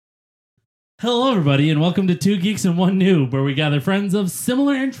Hello, everybody, and welcome to Two Geeks and One Noob, where we gather friends of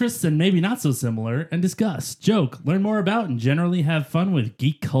similar interests and maybe not so similar and discuss, joke, learn more about, and generally have fun with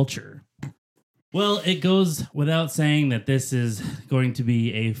geek culture. Well, it goes without saying that this is going to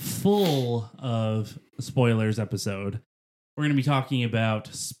be a full of spoilers episode. We're going to be talking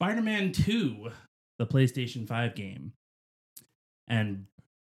about Spider-Man 2, the PlayStation 5 game. And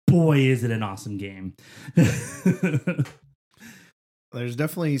boy, is it an awesome game. There's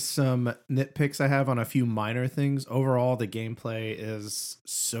definitely some nitpicks I have on a few minor things. Overall, the gameplay is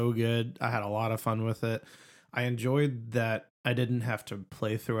so good. I had a lot of fun with it. I enjoyed that I didn't have to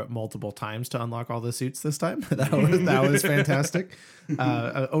play through it multiple times to unlock all the suits this time. that was fantastic.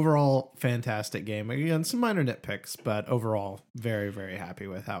 Overall, fantastic game. Again, some minor nitpicks, but overall, very, very happy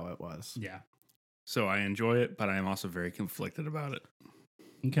with how it was. Yeah. So I enjoy it, but I am also very conflicted about it.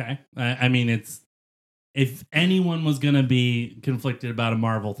 Okay. I mean, if anyone was going to be conflicted about a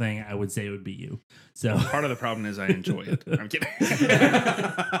Marvel thing, I would say it would be you. So Part of the problem is I enjoy it. I'm kidding.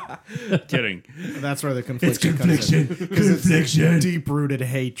 Kidding. That's where the confliction comes in. Confliction. Deep-rooted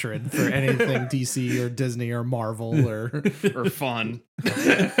hatred for anything DC or Disney or Marvel or fun.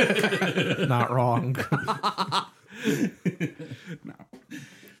 Not wrong. No.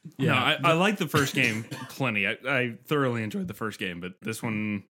 Yeah. No, I like the first game plenty. I thoroughly enjoyed the first game, but this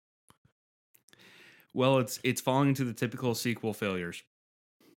one, well, it's falling into the typical sequel failures.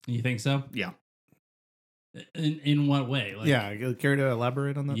 You think so? Yeah. In what way? Like, Yeah, care to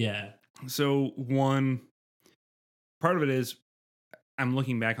elaborate on that? Yeah. So one part of it is I'm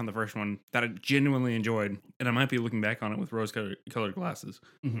looking back on the first one that I genuinely enjoyed, and I might be looking back on it with rose-colored glasses,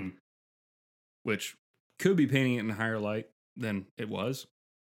 Mm-hmm. which could be painting it in a higher light than it was.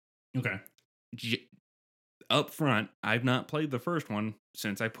 Okay. Up front, I've not played the first one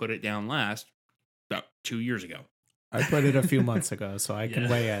since I put it down last about 2 years ago. I played it a few months ago, so I can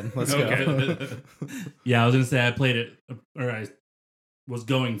weigh in. Let's go. Yeah, I was gonna say I played it, or I was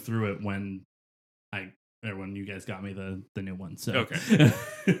going through it when you guys got me the new one. So Okay.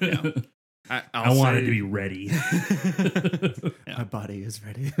 Yeah. I wanted to be ready. My body is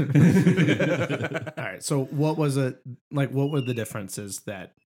ready. All right. So what was it like? What were the differences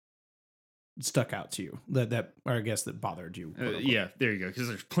that stuck out to you that or I guess that bothered you? Yeah, there you go. Because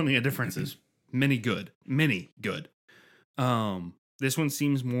there's plenty of differences. Many good. This one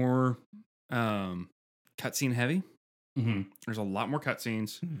seems more cutscene heavy. Mm-hmm. There's a lot more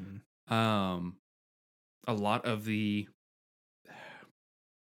cutscenes. Mm-hmm. A lot of the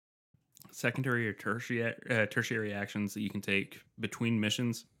secondary or tertiary actions that you can take between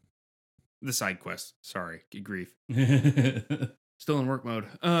missions. The side quests. Sorry, good grief. Still in work mode.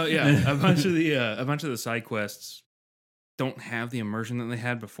 Yeah, a bunch of the side quests don't have the immersion that they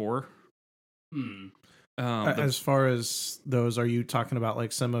had before. As far as those, are you talking about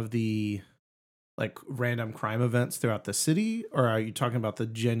like some of the like random crime events throughout the city, or are you talking about the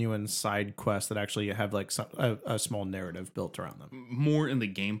genuine side quests that actually have like a small narrative built around them? More in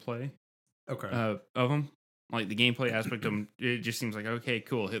the gameplay. Okay. Of them, like the gameplay aspect of them, it just seems like, okay,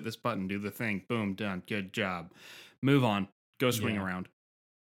 cool, hit this button, do the thing, boom, done, good job, move on, go swing around.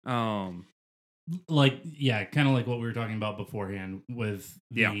 Like, yeah, kind of like what we were talking about beforehand with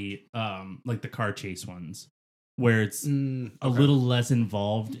the like the car chase ones, where it's a little less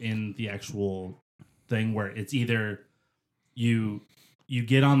involved in the actual thing, where it's either you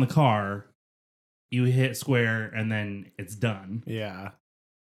get on the car, you hit square, and then it's done. Yeah.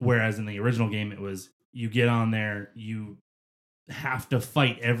 Whereas in the original game, it was you get on there, you have to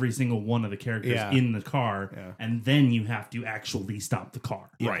fight every single one of the characters in the car, and then you have to actually stop the car.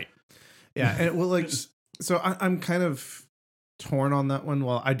 Right. Yeah. And well, like, so I'm kind of torn on that one.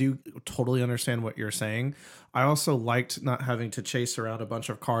 While I do totally understand what you're saying, I also liked not having to chase around a bunch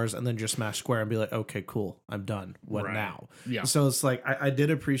of cars and then just smash square and be like, okay, cool, I'm done. What now? Yeah. So it's like, I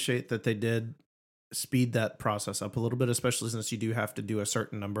did appreciate that they did speed that process up a little bit, especially since you do have to do a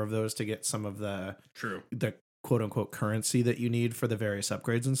certain number of those to get some of the quote unquote currency that you need for the various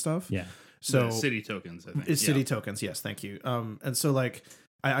upgrades and stuff. Yeah. So the city tokens, I think. It's city tokens. Yes. Thank you. And so like,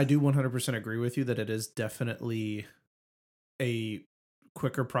 I do 100% agree with you that it is definitely a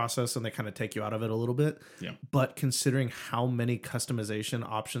quicker process and they kind of take you out of it a little bit. Yeah. But considering how many customization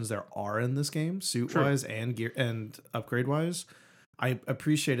options there are in this game, suit wise and gear and upgrade wise, I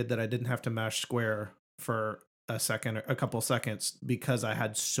appreciated that I didn't have to mash square for a couple seconds because I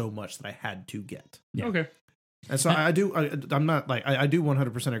had so much that I had to get. Yeah. Okay. And so I do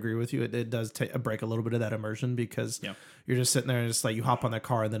 100% agree with you. It does take a break a little bit of that immersion because you're just sitting there and it's like you hop on that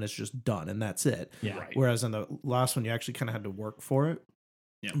car and then it's just done and that's it. Yeah. Right. Whereas in the last one, you actually kind of had to work for it.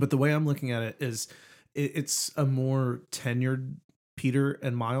 Yeah. But the way I'm looking at it is it's a more tenured Peter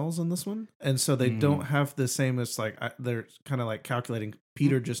and Miles in this one, and so they don't have the same as like they're kind of like calculating.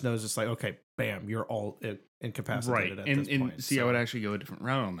 Peter just knows it's like, okay, bam, you're all incapacitated at this point. And see, I would actually go a different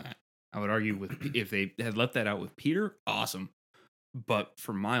route on that. I would argue with if they had left that out with Peter, awesome. But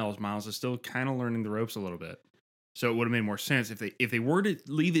for Miles is still kind of learning the ropes a little bit. So it would have made more sense if they were to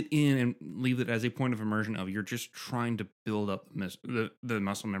leave it in and leave it as a point of immersion of you're just trying to build up the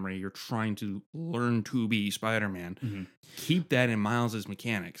muscle memory. You're trying to learn to be Spider-Man. Mm-hmm. Keep that in Miles's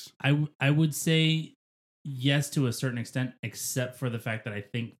mechanics. I would say yes to a certain extent, except for the fact that I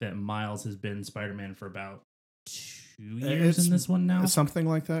think that Miles has been Spider-Man for about 2 years in this one now, something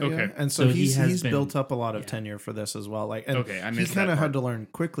like that. Okay, yeah. And so he's built up a lot of tenure for this as well. Like, and he kind of had to learn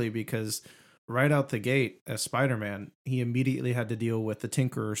quickly because right out the gate as Spider-Man, he immediately had to deal with the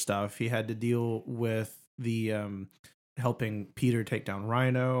Tinkerer stuff. He had to deal with the helping Peter take down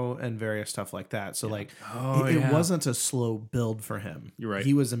Rhino and various stuff like that. So it wasn't a slow build for him. You're right.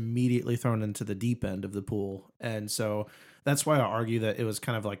 He was immediately thrown into the deep end of the pool. And so that's why I argue that it was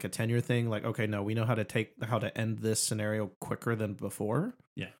kind of like a tenure thing. Like, okay, no, we know how to end this scenario quicker than before.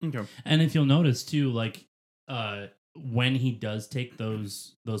 Yeah. Okay. And if you'll notice too, like, when he does take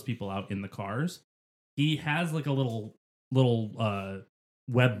those people out in the cars, he has like a little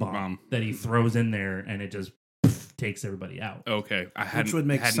web bomb that he throws in there, and it just takes everybody out. Okay, which would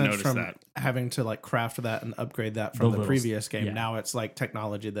make sense from having to like craft that and upgrade that from the previous game. Yeah. Now it's like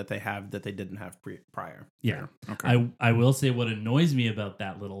technology that they have that they didn't have prior. Yeah. Okay. I will say what annoys me about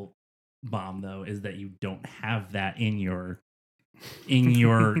that little bomb though is that you don't have that in your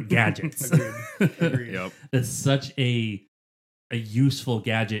gadgets. Agreed. Yep. It's such a useful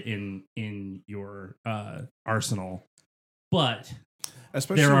gadget in your arsenal, but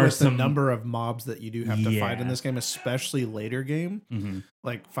especially with the number of mobs that you do have to fight in this game, especially later game. Mm-hmm.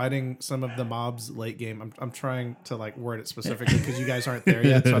 Like fighting some of the mobs late game. I'm trying to like word it specifically because you guys aren't there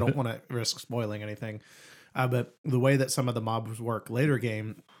yet, so I don't want to risk spoiling anything. But the way that some of the mobs work later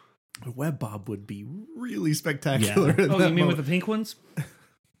game, Web Bob would be really spectacular. Yeah. Oh, you mean with the pink ones?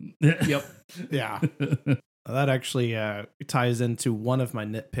 Yep. Yeah. That actually ties into one of my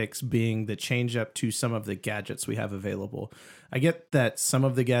nitpicks being the change up to some of the gadgets we have available. I get that some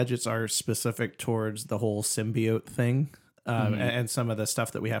of the gadgets are specific towards the whole symbiote thing and some of the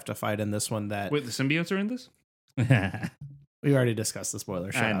stuff that we have to fight in this one that... Wait, the symbiotes are in this? We already discussed the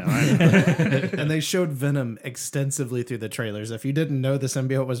spoiler. I know. And they showed Venom extensively through the trailers. If you didn't know the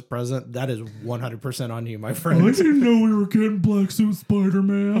symbiote was present, that is 100% on you, my friend. I didn't know we were getting Black Suit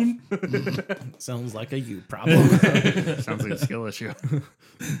Spider-Man. Sounds like a you problem. Sounds like a skill issue.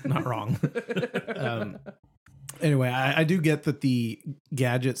 Not wrong. Anyway, I do get that the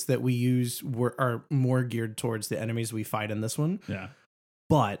gadgets that we use are more geared towards the enemies we fight in this one. Yeah.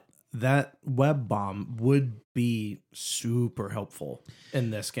 But that web bomb would be super helpful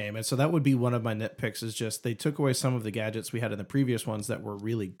in this game. And so that would be one of my nitpicks is just they took away some of the gadgets we had in the previous ones that were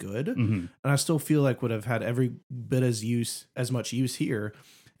really good. Mm-hmm. And I still feel like would have had every bit as much use here.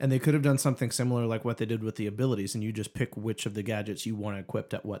 And they could have done something similar like what they did with the abilities, and you just pick which of the gadgets you want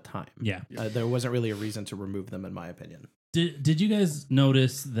equipped at what time. Yeah. There wasn't really a reason to remove them, in my opinion. Did you guys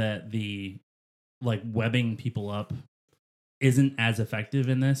notice that the like webbing people up isn't as effective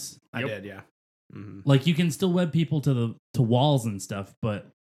in this? I did, yeah. Mm-hmm. Like you can still web people to walls and stuff, but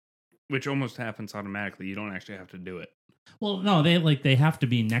which almost happens automatically. You don't actually have to do it. Well, no, they have to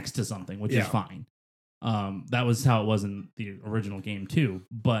be next to something, which is fine. That was how it was in the original game too.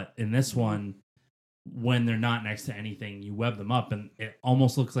 But in this one, when they're not next to anything, you web them up, and it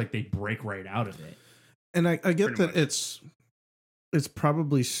almost looks like they break right out of it. And I get that it's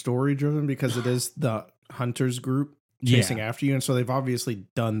probably story driven because it is the hunters group chasing after you, and so they've obviously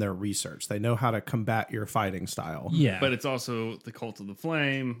done their research. They know how to combat your fighting style. Yeah, but it's also the Cult of the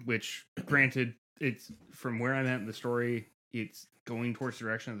Flame, which, granted, it's from where I'm at in the story, it's going towards the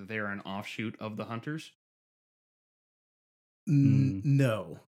direction that they are an offshoot of the Hunters.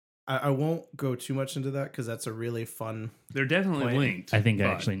 No, I won't go too much into that because that's a really fun. They're definitely linked. I think I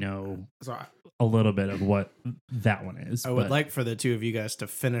actually know a little bit of what that one is. I would like for the two of you guys to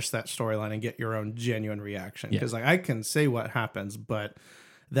finish that storyline and get your own genuine reaction, because I can say what happens, but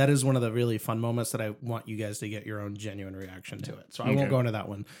that is one of the really fun moments that I want you guys to get your own genuine reaction to it. So I won't go into that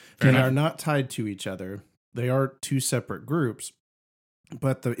one. They are not tied to each other. They are two separate groups.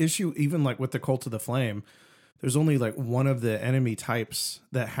 But the issue, even like with the Cult of the Flame, there's only like one of the enemy types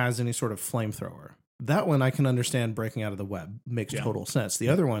that has any sort of flamethrower. That one I can understand breaking out of the web. Makes total sense. The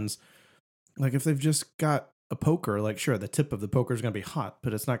other ones, like if they've just got a poker, like sure, the tip of the poker is going to be hot,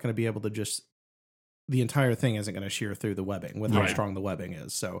 but it's not going to be able to just, the entire thing isn't going to shear through the webbing with how strong the webbing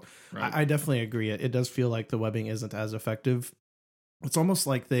is. So I definitely agree. It does feel like the webbing isn't as effective it's almost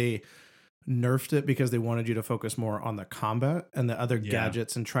like they nerfed it because they wanted you to focus more on the combat and the other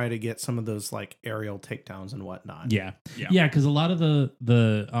gadgets and try to get some of those like aerial takedowns and whatnot. Yeah. Because a lot of the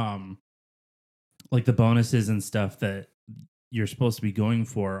like the bonuses and stuff that you're supposed to be going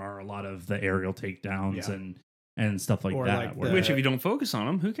for are a lot of the aerial takedowns and stuff like Or that. like Which, if you don't focus on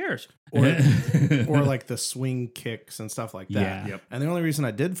them, who cares? Or like the swing kicks and stuff like that. Yeah. And the only reason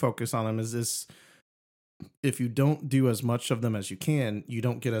I did focus on them is this: if you don't do as much of them as you can, you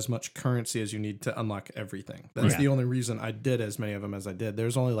don't get as much currency as you need to unlock everything. That's the only reason I did as many of them as I did.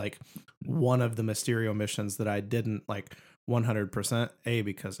 There's only like one of the Mysterio missions that I didn't like 100%,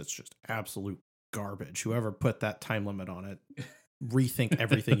 because it's just absolute garbage. Whoever put that time limit on it, rethink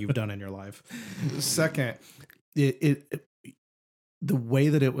everything you've done in your life. Second, it the way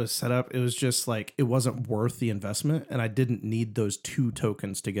that it was set up, it was just like it wasn't worth the investment, and I didn't need those 2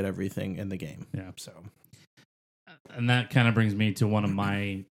 tokens to get everything in the game. Yeah. So, and that kind of brings me to one of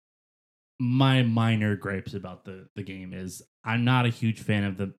my minor gripes about the game is I'm not a huge fan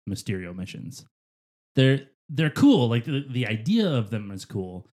of the Mysterio missions. They're cool, like the idea of them is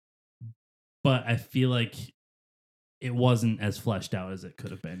cool, but I feel like it wasn't as fleshed out as it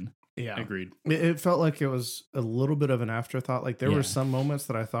could have been. yeah, Agreed. it felt like it was a little bit of an afterthought. Like there were some moments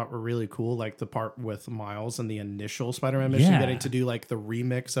that I thought were really cool, like the part with Miles and the initial Spider-Man mission, getting to do like the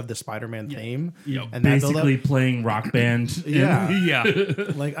remix of the Spider-Man theme, and basically playing Rock Band. Yeah.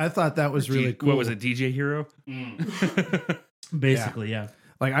 Like I thought that was really cool. What was it, DJ Hero? Basically, yeah.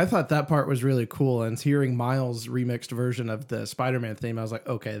 Like I thought that part was really cool, and hearing Miles' remixed version of the Spider-Man theme, I was like,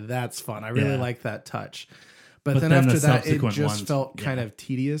 okay, that's fun. I really like that touch. But then after that, it just felt kind of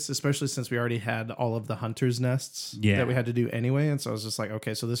tedious, especially since we already had all of the hunter's nests that we had to do anyway. And so I was just like,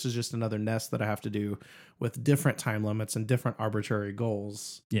 okay, so this is just another nest that I have to do with different time limits and different arbitrary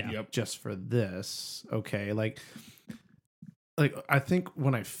goals. Yeah. Just for this. Okay. Like I think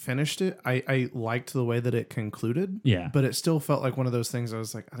when I finished it, I liked the way that it concluded. Yeah. But it still felt like one of those things I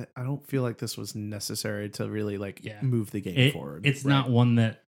was like, I don't feel like this was necessary to really move the game forward. It's not one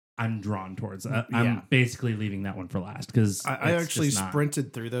that I'm drawn towards. I'm basically leaving that one for last because I actually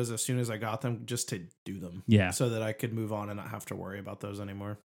sprinted through those as soon as I got them just to do them. Yeah. So that I could move on and not have to worry about those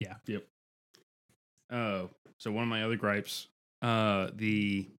anymore. Yeah. Yep. So one of my other gripes,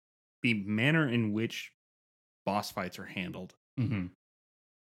 the manner in which boss fights are handled. Mm-hmm.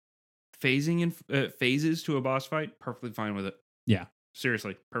 Phasing in phases to a boss fight, perfectly fine with it. Yeah.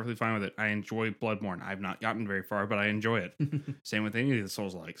 Seriously, perfectly fine with it. I enjoy Bloodborne. I've not gotten very far, but I enjoy it. Same with any of the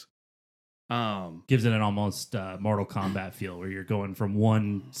Souls-likes. Gives it an almost Mortal Kombat feel where you're going from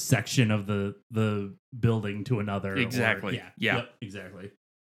one section of the building to another. Exactly. Yeah. Yep, exactly.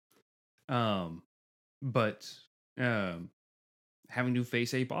 But having to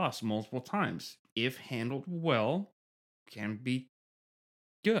face a boss multiple times, if handled well, can be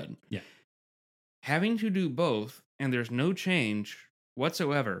good. Yeah. Having to do both, and there's no change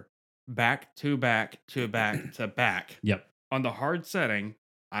whatsoever, back to back to back to back. Yep. On the hard setting,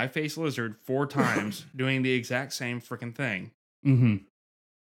 I face Lizard 4 times doing the exact same freaking thing. Mm-hmm.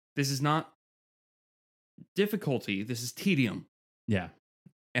 This is not difficulty. This is tedium. Yeah.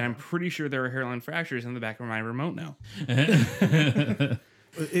 And I'm pretty sure there are hairline fractures in the back of my remote now.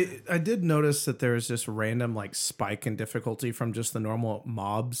 I did notice that there was this random spike in difficulty from just the normal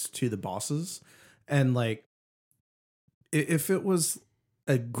mobs to the bosses. And if it was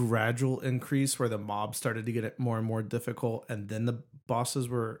a gradual increase where the mobs started to get it more and more difficult and then the bosses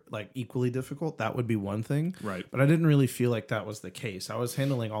were equally difficult, that would be one thing. Right. But I didn't really feel like that was the case. I was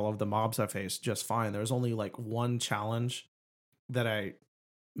handling all of the mobs I faced just fine. There was only one challenge that I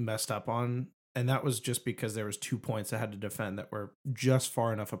messed up on, and that was just because there was 2 points I had to defend that were just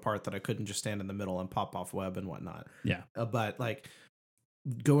far enough apart that I couldn't just stand in the middle and pop off web and whatnot. Yeah. But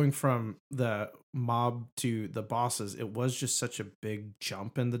going from the mob to the bosses, it was just such a big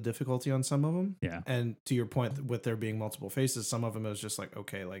jump in the difficulty on some of them. Yeah. And to your point, with there being multiple faces, some of them it was just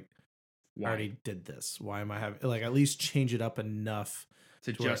okay, I already did this. Why am I having at least change it up enough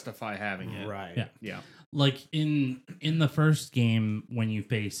to justify having it. Right. Yeah. Yeah. In the first game when you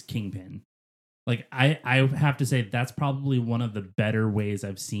face Kingpin, I have to say that's probably one of the better ways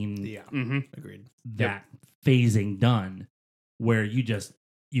I've seen Agreed. that phasing done, where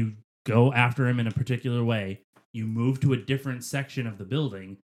you go after him in a particular way, you move to a different section of the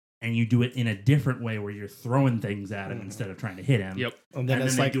building, and you do it in a different way where you're throwing things at him instead of trying to hit him. Yep. And then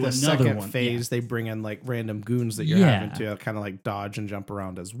it's they the do second another one. phase, they bring in random goons that you're having to kind of dodge and jump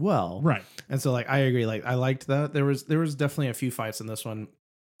around as well. Right. And so I agree. I liked that. There was definitely a few fights in this one.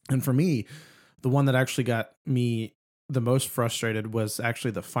 And for me, the one that actually got me the most frustrated was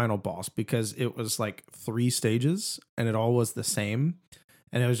actually the final boss, because it was like 3 stages and it all was the same.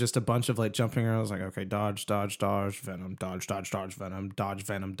 And it was just a bunch of like jumping around. I was like, okay, dodge, dodge, dodge, venom, dodge, dodge, dodge, venom, dodge,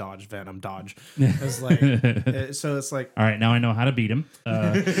 venom, dodge, venom, dodge. It was like, so it's like, all right, now I know how to beat him.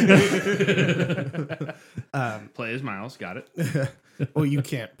 Play as Miles. Got it. well, you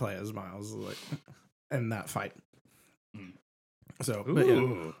can't play as Miles like in that fight. So, but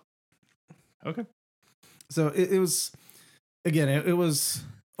yeah. Okay. So it was, again, it was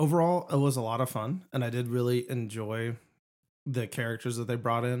overall, it was a lot of fun, and I did really enjoy the characters that they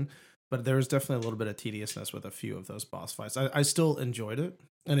brought in, but there was definitely a little bit of tediousness with a few of those boss fights. I still enjoyed it,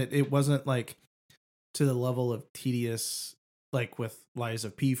 and it wasn't like to the level of tedious like with Lies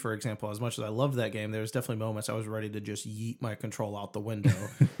of P, for example. As much as I loved that game, there was definitely moments I was ready to just yeet my control out the window,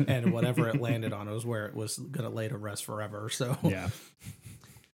 and whatever it landed on, it was where it was gonna lay to rest forever. So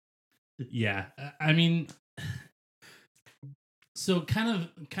yeah. I mean, so kind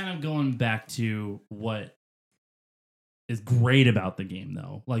of going back to what is great about the game,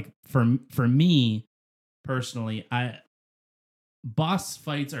 though. Like for me personally, boss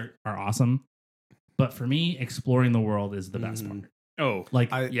fights are awesome, but for me, exploring the world is the best part. Oh,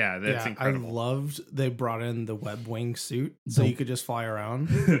 like that's incredible. I loved they brought in the web wing suit so you could just fly around.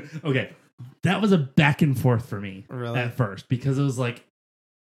 Okay, that was a back and forth for me at first, because it was like,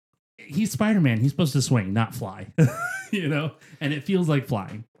 he's Spider-Man, he's supposed to swing, not fly. You know, and it feels like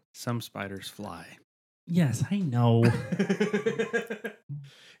flying. Some spiders fly. Yes, I know.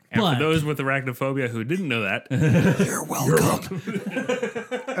 And for those with arachnophobia who didn't know that, you're welcome.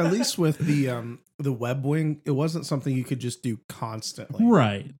 At least with the web wing, it wasn't something you could just do constantly.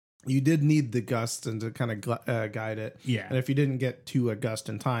 Right. You did need the gust and to kind of guide it. Yeah. And if you didn't get to a gust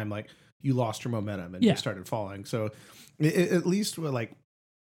in time, like you lost your momentum and you started falling. So at least like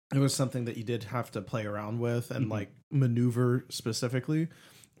it was something that you did have to play around with and like maneuver specifically.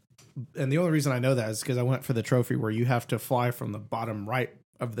 And the only reason I know that is because I went for the trophy where you have to fly from the bottom right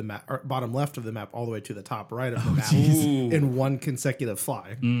of the map, or bottom left of the map, all the way to the top right of the map in one consecutive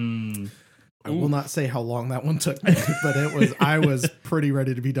fly. I will not say how long that one took me, but I was pretty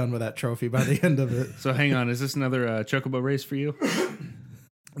ready to be done with that trophy by the end of it. So hang on, is this another Chocobo race for you?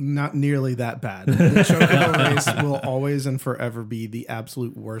 Not nearly that bad. The Chocobo race will always and forever be the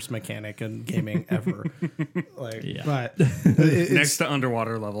absolute worst mechanic in gaming ever. But next to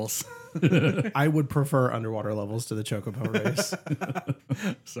underwater levels. I would prefer underwater levels to the Chocobo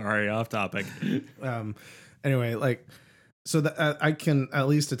race. Sorry, off topic. Anyway, like, so that I can at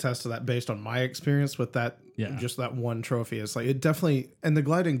least attest to that based on my experience with that. Yeah. Just that one trophy. It's like it definitely, and the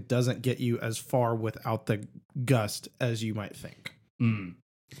gliding doesn't get you as far without the gust as you might think.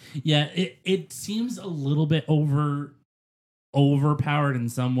 Yeah, it seems a little bit overpowered in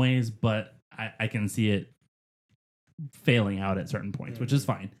some ways, but I can see it failing out at certain points, which is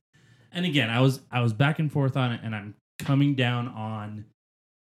fine. And again, I was back and forth on it, and I'm coming down on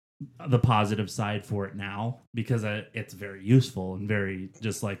the positive side for it now, because it's very useful and very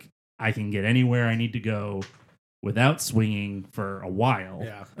just like I can get anywhere I need to go without swinging for a while.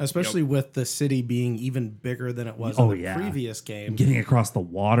 Yeah, especially with the city being even bigger than it was in the previous game. Getting across the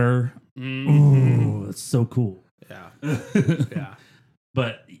water. Ooh, that's so cool. Yeah. Yeah.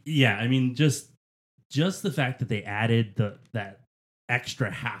 But yeah, I mean, just the fact that they added that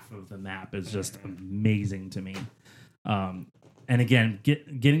extra half of the map is just amazing to me. And again,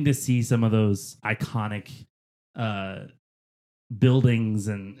 getting to see some of those iconic buildings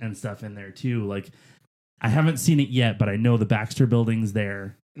and stuff in there too. Like, I haven't seen it yet, but I know the Baxter Building's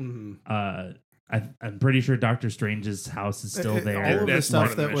there. I'm pretty sure Doctor Strange's house is still there. All of the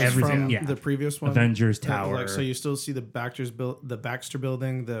stuff that was from the previous one, Avengers Tower. So you still see the Baxter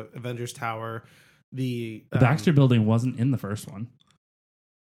Building, the Avengers Tower. The Baxter Building wasn't in the first one.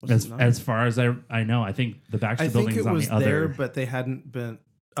 As far as I know, I think the Baxter Building is on the other. There, but they hadn't been.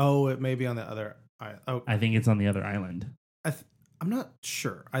 Oh, it may be on the other. I think it's on the other island. I'm not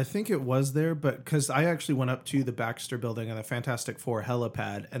sure. I think it was there, but because I actually went up to the Baxter Building and the Fantastic Four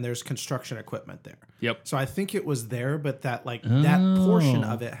helipad, and there's construction equipment there. Yep. So I think it was there, but that that portion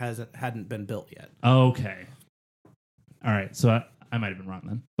of it hadn't been built yet. Okay. All right. So I might have been wrong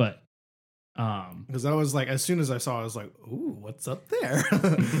then, but because I was like, as soon as I saw it, I was like, ooh, what's up there?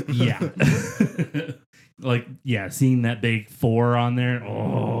 Yeah. Like, yeah, seeing that big 4 on there,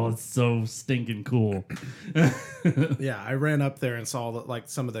 oh, it's so stinking cool. Yeah, I ran up there and saw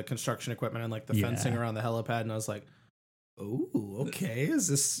some of the construction equipment and the fencing around the helipad, and I was like, "Oh, okay, is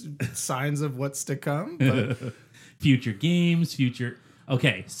this signs of what's to come?" But future games, future.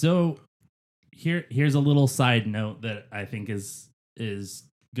 Okay, so here's a little side note that I think is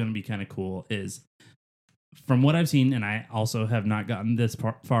going to be kind of cool. Is from what I've seen, and I also have not gotten this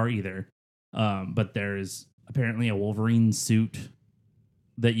far either, but there's apparently a Wolverine suit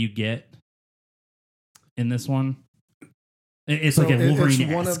that you get in this one. It's like a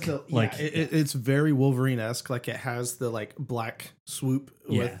Wolverine-esque. It's very Wolverine-esque. Like it has the like black swoop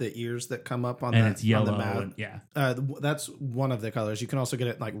with the ears that come up on it's yellow. On the map. That's one of the colors. You can also get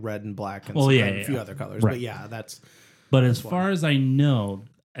it like red and black and a few other colors. Right. But that's. But as far as I know,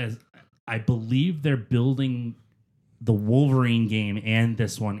 as I believe they're building the Wolverine game and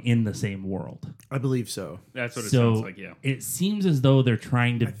this one in the same world. I believe so. That's what it sounds like. Yeah. It seems as though they're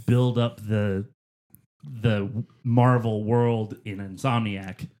trying to build up the Marvel world in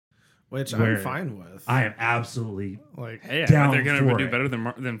Insomniac, which I'm fine with. I am absolutely like, hey, they're going to do better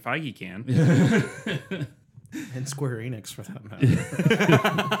than Feige can, and Square Enix for that matter.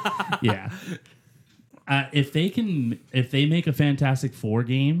 Yeah, if they make a Fantastic Four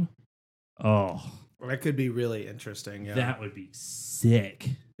game, that could be really interesting. Yeah, that would be sick.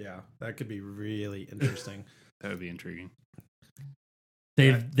 Yeah, that could be really interesting. That would be intriguing.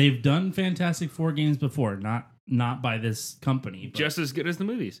 They've done Fantastic Four games before, not by this company, but just as good as the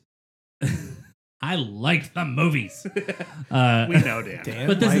movies. I liked the movies. We know, Dan.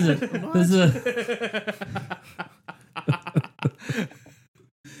 But this is a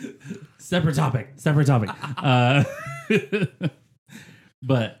separate topic.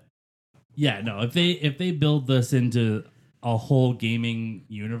 But yeah, no. If they build this into a whole gaming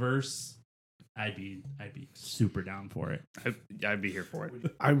universe, I'd be super down for it. I'd be here for it.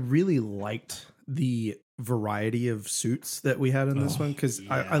 I really liked the variety of suits that we had in this one because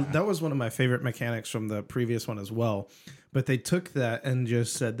that was one of my favorite mechanics from the previous one as well. But they took that and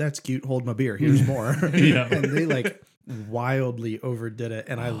just said, "That's cute. Hold my beer. Here's more." And they like wildly overdid it,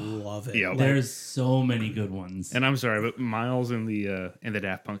 and I love it. Yeah, like, there's so many good ones. And I'm sorry, but Miles in the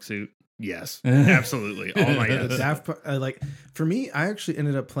Daft Punk suit. Yes, absolutely. All my the Daft Punk, for me, I actually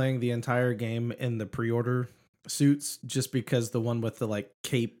ended up playing the entire game in the pre-order suits just because the one with the like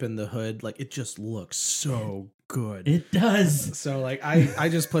cape and the hood, like it just looks so good. It does. So like I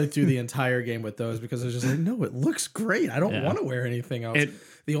just played through the entire game with those because I was just like, no, it looks great. I don't want to wear anything else.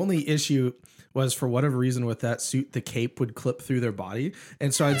 The only issue was for whatever reason with that suit, the cape would clip through their body.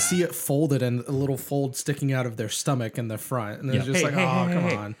 And so I'd see it folded and a little fold sticking out of their stomach in the front. And it was just come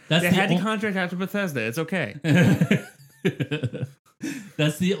on. They had to contract out to Bethesda. It's okay.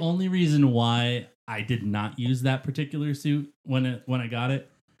 That's the only reason why I did not use that particular suit when I got it.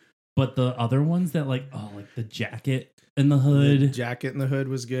 But the other ones that like the jacket and the hood. The jacket and the hood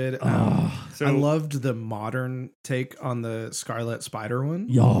was good. So I loved the modern take on the Scarlet Spider one.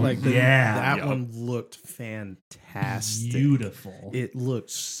 That one looked fantastic. Beautiful. It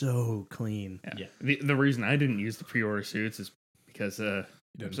looked so clean. Yeah. The reason I didn't use the pre-order suits is because you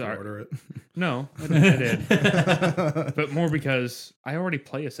didn't pre-order it. No, I did. But more because I already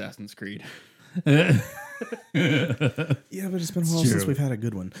play Assassin's Creed. Yeah, but it's been a while since we've had a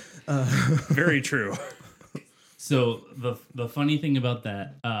good one. Very true. So the funny thing about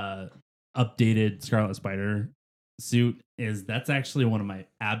that updated Scarlet Spider suit is that's actually one of my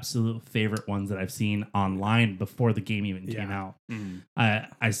absolute favorite ones that I've seen online before the game even came out.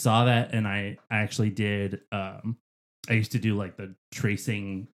 I saw that and I actually did. I used to do like the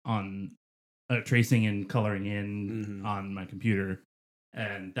tracing and coloring in on my computer,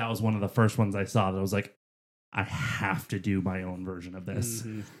 and that was one of the first ones I saw that I was like, I have to do my own version of this,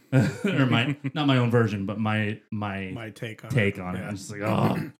 or not my own version, but my take on it. I'm just like,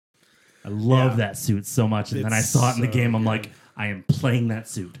 I love that suit so much, and then I saw it in the game. I'm like, I am playing that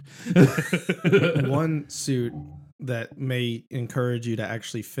suit. One suit that may encourage you to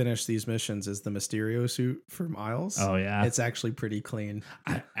actually finish these missions is the Mysterio suit for Miles. Oh yeah, it's actually pretty clean.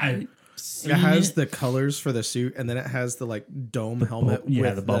 It has the colors for the suit, and then it has the like dome helmet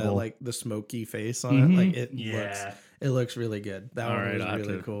with the bubble, like the smoky face on it. Like it looks really good. That one was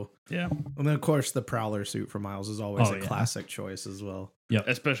really cool. Yeah, and then of course the Prowler suit for Miles is always a classic choice as well. Yep,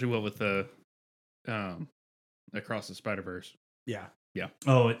 especially with the Across the Spider-Verse. Yeah.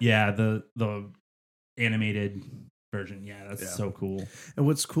 Oh yeah, the animated version. Yeah, that's so cool. And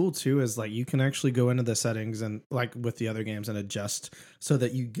what's cool too is like you can actually go into the settings and like with the other games and adjust so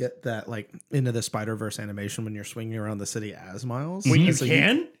that you get that like into the Spider-Verse animation when you're swinging around the city as Miles. When you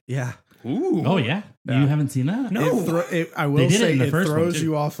can? Yeah. Ooh. Oh yeah. You haven't seen that? No. I will say it throws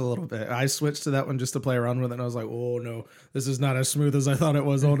you off a little bit. I switched to that one just to play around with it, and I was like, oh no, this is not as smooth as I thought it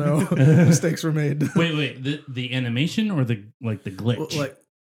was. Oh no, mistakes were made. Wait, the animation or the glitch? Like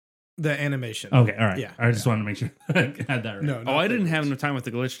the animation. Okay, all right. Yeah, I just wanted to make sure I had that right. No, I didn't have enough time with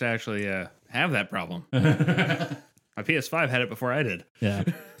the glitch to actually have that problem. My PS5 had it before I did. Yeah.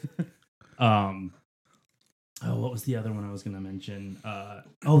 Oh, what was the other one I was going to mention?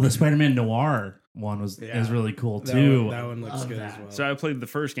 The Spider-Man Noir one is really cool too. That one looks good as well. So I played the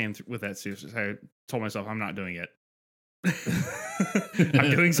first game with that suit. So I told myself I'm not doing it.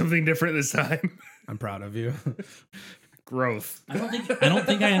 I'm doing something different this time. I'm proud of you. Growth. I don't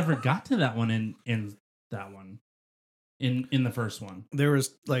think I ever got to that one in that one. In the first one. There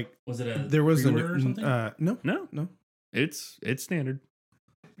was like there was or something? No. It's standard.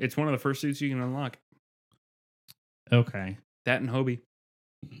 It's one of the first suits you can unlock. Okay. That and Hobie.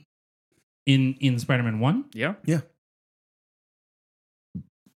 In Spider-Man 1? Yeah. Yeah.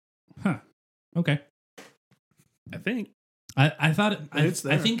 Huh. Okay. I think. I thought I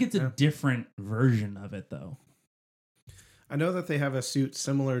think it's a Yeah. different version of it though. I know that they have a suit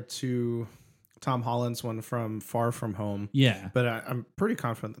similar to Tom Holland's one from Far From Home. Yeah. But I'm pretty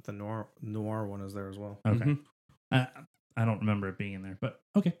confident that the noir one is there as well. Okay. Mhm. I don't remember it being in there, but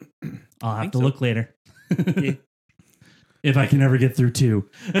okay. I'll have think to so. look later. Yeah. If I can ever get through 2.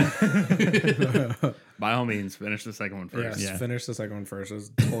 By all means, finish the second one first. Yes, Yeah. finish the second one first. It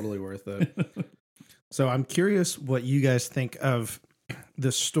was totally worth it. So I'm curious what you guys think of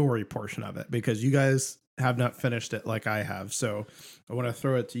the story portion of it, because you guys have not finished it like I have. So I want to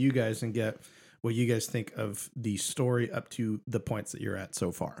throw it to you guys and get what you guys think of the story up to the points that you're at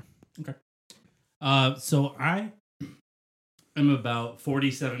so far. Okay. So I am about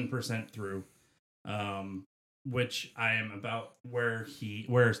 47% through, which I am about where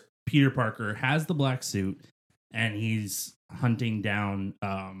Peter Parker has the black suit and he's hunting down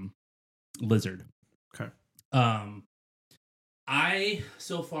Lizard. Okay. I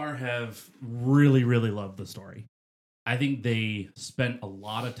so far have really, really loved the story. I think they spent a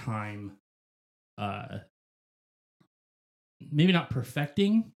lot of time maybe not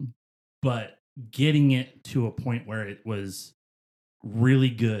perfecting, but getting it to a point where it was really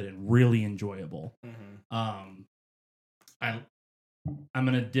good and really enjoyable. I'm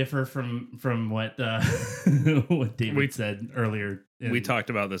gonna differ from what what David said earlier. We talked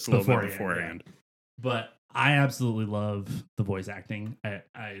about this a little bit beforehand. But I absolutely love the voice acting.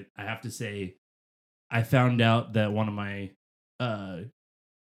 I have to say, I found out that one of my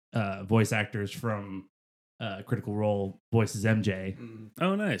voice actors from Critical Role voices MJ.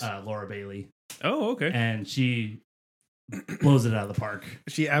 Oh, nice. Laura Bailey. Oh, okay. And she blows it out of the park.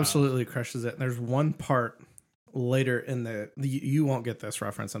 She absolutely crushes it. There's one part later in you won't get this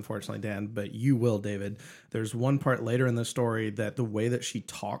reference, unfortunately, Dan, but you will, David. There's one part later in the story that the way that she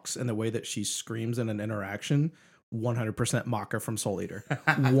talks and the way that she screams in an interaction, 100% Maka from Soul Eater.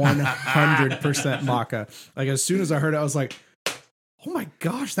 100% Maka. Like, as soon as I heard it, I was like, oh my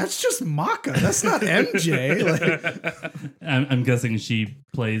gosh, that's just Maka. That's not MJ. Like, I'm guessing she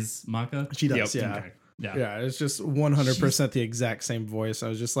plays Maka. she does, Yep. yeah. Okay. Yeah. Yeah, it's just 100% the exact same voice. I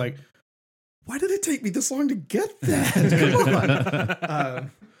was just like, why did it take me this long to get that? Come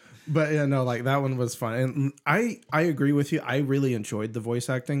on. But yeah, no, like that one was fun. And I agree with you. I really enjoyed the voice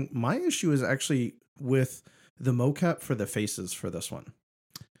acting. My issue is actually with the mocap for the faces for this one.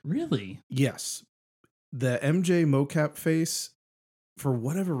 Really? Yes. The MJ mocap face, for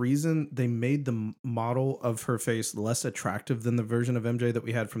whatever reason, they made the model of her face less attractive than the version of MJ that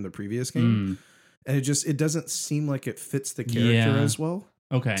we had from the previous game. And it doesn't seem like it fits the character as well.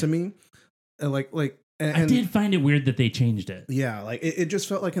 Okay. To me. And I did find it weird that they changed it. Yeah, like it just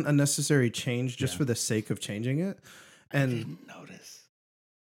felt like an unnecessary change just for the sake of changing it. And I didn't notice.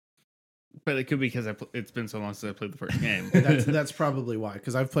 But it could be because it's been so long since I played the first game. that's probably why,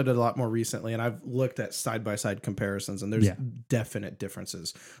 because I've played it a lot more recently and I've looked at side-by-side comparisons and there's definite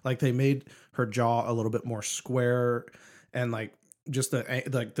differences. Like they made her jaw a little bit more square, and like just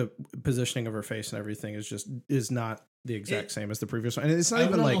the positioning of her face and everything is not the exact same as the previous one. And it's not I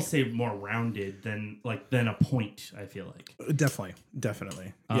even would like almost say more rounded than a point, I feel like.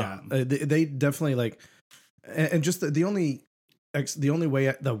 Definitely. Yeah. They definitely like, and just the only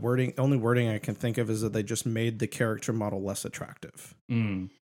way only wording I can think of is that they just made the character model less attractive.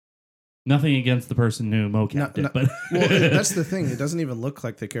 Nothing against the person who mocapped it, but well, that's the thing. It doesn't even look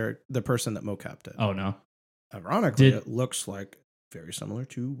like the person that mocapped it. Oh no. Ironically, it looks like very similar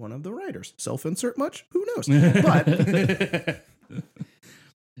to one of the writers. Self-insert much? Who knows? But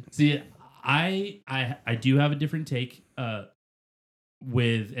see, I do have a different take.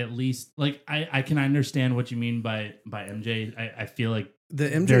 With at least like I can understand what you mean by MJ. I feel like the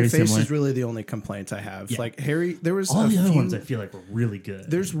MJ very face similar. is really the only complaint I have. Yeah. Like Harry, there was all the other ones I feel like were really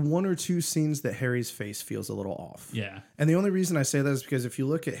good. There's one or two scenes that Harry's face feels a little off. Yeah. And the only reason I say that is because if you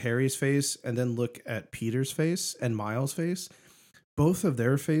look at Harry's face and then look at Peter's face and Miles' face, both of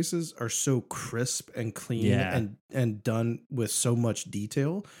their faces are so crisp and clean and done with so much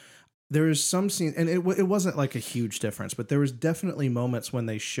detail. there is some scene, and it wasn't like a huge difference, but there was definitely moments when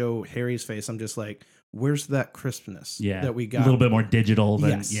they show Harry's face. I'm just like, where's that crispness that we got? A little bit more digital than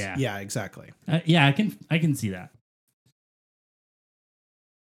yes. Yeah, exactly. Yeah, I can see that.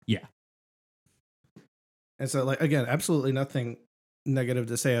 Yeah. And so, like, again, absolutely nothing negative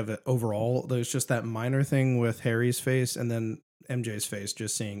to say of it overall. There's just that minor thing with Harry's face and then MJ's face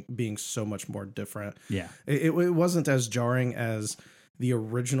just being so much more different. Yeah. It wasn't as jarring as the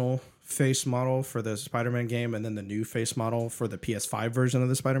original face model for the Spider-Man game and then the new face model for the PS5 version of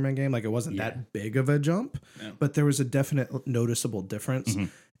the Spider-Man game. Like, it wasn't that big of a jump, but there was a definite noticeable difference, and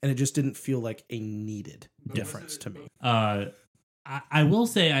it just didn't feel like a needed difference to me. I will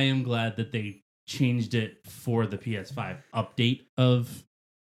say I am glad that they changed it for the PS5 update of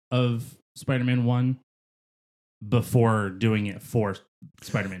Spider-Man 1 before doing it for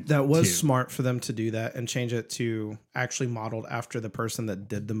Spider-Man 2. That was smart for them to do that and change it to actually modeled after the person that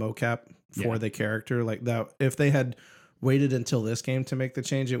did the mocap for the character. Like that, if they had waited until this game to make the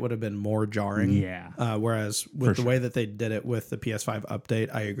change, it would have been more jarring. Yeah. Whereas with the way that they did it with the PS5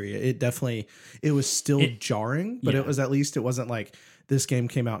 update, I agree. It was still jarring, but it was, at least it wasn't like, this game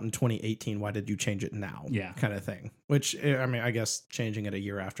came out in 2018. Why did you change it now? Yeah. Kind of thing. Which, I mean, I guess changing it a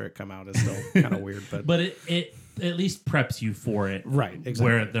year after it come out is still kind of weird. But it at least preps you for it. Right. Exactly.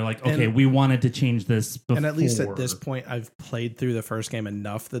 Where they're like, okay, we wanted to change this before. And at least at this point, I've played through the first game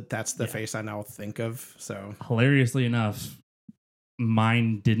enough that that's the face I now think of. So hilariously enough,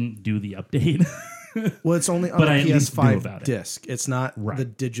 mine didn't do the update. Well, it's only on but a I PS5 disc. It's not Right. the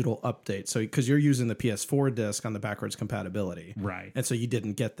digital update. So because you're using the PS4 disc on the backwards compatibility. Right. And so you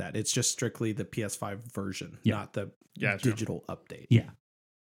didn't get that. It's just strictly the PS5 version, not the digital update. Yeah.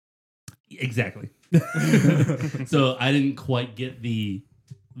 Exactly. So I didn't quite get the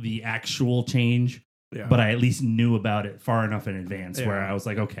actual change, but I at least knew about it far enough in advance where I was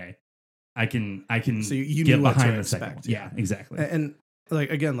like, okay, I can So you get knew what behind to the second expect. one. Yeah, exactly. And like,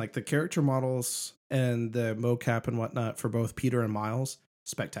 again, like the character models and the mocap and whatnot for both Peter and Miles,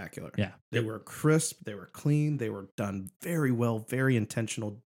 spectacular. Yeah. They were crisp, they were clean, they were done very well, very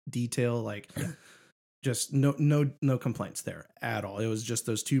intentional detail. Like, just no complaints there at all. It was just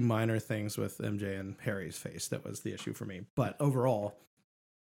those two minor things with MJ and Harry's face that was the issue for me. But overall,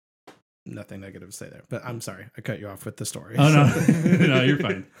 nothing negative to say there. But I'm sorry, I cut you off with the story. Oh no, no, you're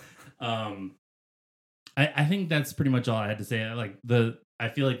fine. I think that's pretty much all I had to say. I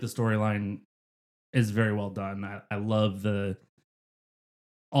feel like the storyline is very well done. I love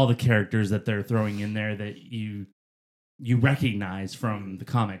all the characters that they're throwing in there that you recognize from the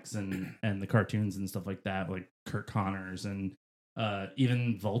comics and the cartoons and stuff like that, like Kurt Connors and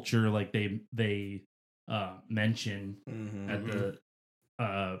even Vulture. Like they mention at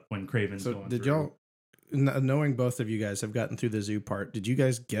the when Craven's going. Did through. y'all, knowing both of you guys have gotten through the zoo part, did you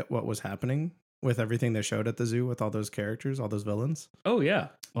guys get what was happening with everything they showed at the zoo with all those characters, all those villains? Oh yeah.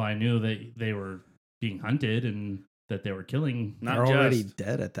 Well, I knew that they were being hunted and that they were killing. They're already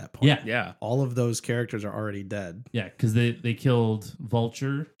dead at that point. Yeah. Yeah. All of those characters are already dead. Yeah, because they killed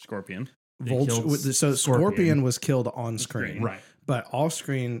Vulture. Scorpion. So Scorpion was killed on screen. Right. But off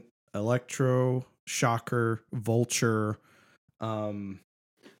screen, Electro, Shocker, Vulture,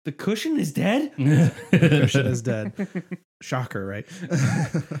 The Cushion is dead? Cushion is dead. Shocker, right?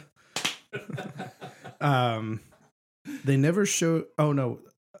 They never show. Oh no.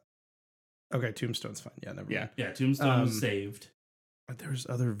 Okay, Tombstone's fine. Yeah, never mind. Yeah, Tombstone was saved. There's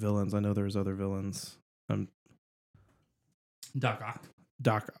other villains. I know there's other villains. Doc Ock.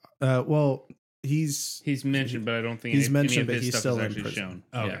 Well, he's mentioned, but I don't think he's any mentioned, of but his he's stuff still is in actually prison.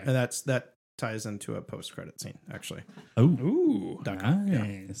 shown. Okay. And that ties into a post-credit scene, actually. Oh, Ooh. Doc Ock, yeah.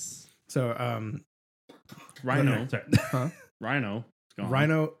 nice. So, Rhino. Sorry. huh? Rhino. Is gone.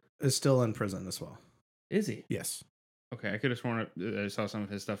 Rhino is still in prison as well. Is he? Yes. Okay, I could have sworn I saw some of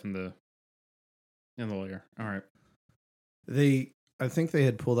his stuff in the layer. All right. I think they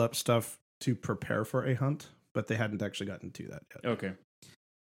had pulled up stuff to prepare for a hunt, but they hadn't actually gotten to that yet. Okay.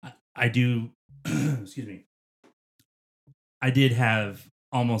 I do. Excuse me. I did have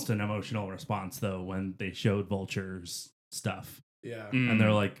almost an emotional response though when they showed Vulture's stuff, Yeah. and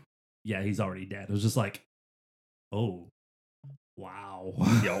they're like, "Yeah, he's already dead." It was just like, "Oh, wow."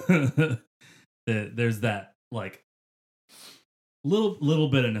 Yep. There's that like little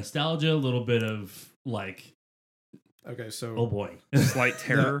bit of nostalgia, a little bit of like, Okay, so oh boy, Slight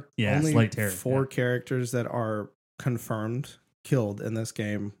terror. yeah, only slight terror. 4 characters that are confirmed killed in this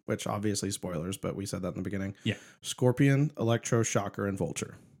game, which obviously spoilers, but we said that in the beginning. Yeah. Scorpion, Electro, Shocker, and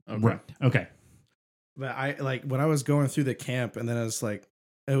Vulture. Okay. Right. Okay. But I like when I was going through the camp, and then I was like,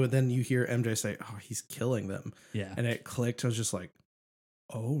 oh, then you hear MJ say, "Oh, he's killing them," Yeah. and it clicked. I was just like,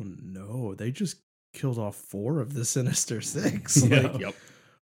 oh no, they just killed off 4 of the Sinister Six. Yeah. Like, Yep.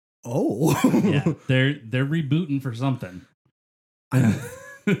 oh. Yeah, they're rebooting for something.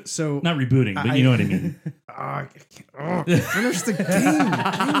 So Not rebooting, but you know what I mean. Finish the game.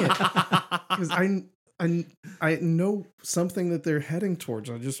 Dang it. Because I know something that they're heading towards.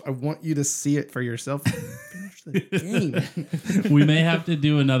 I want you to see it for yourself. Finish the game. We may have to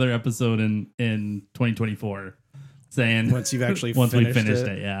do another episode in 2024 saying Once you've actually we finished finished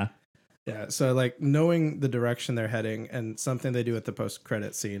it. it. Yeah. Yeah, so like knowing the direction they're heading and something they do at the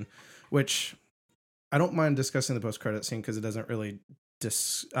post-credit scene, which I don't mind discussing the post-credit scene because it doesn't really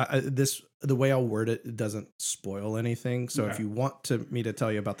the way I'll word it, it doesn't spoil anything. So if you want me to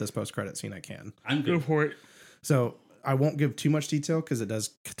tell you about this post-credit scene, I can. I'm Go for it. So I won't give too much detail because it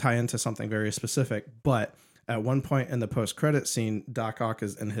does tie into something very specific. But at one point in the post-credit scene, Doc Ock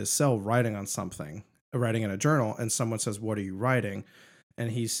is in his cell writing on something, writing in a journal, and someone says, "What are you writing?"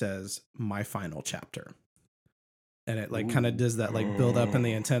 And he says, "My final chapter." And it like kind of does that like build up in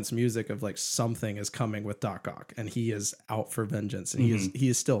the intense music of like something is coming with Doc Ock, and he is out for vengeance, and he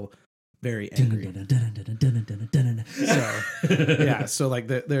is still very angry. So yeah, so like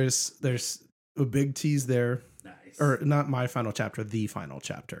there's a big tease there, Nice. or not my final chapter, the final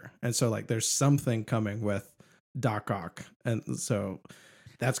chapter, and so like there's something coming with Doc Ock, and so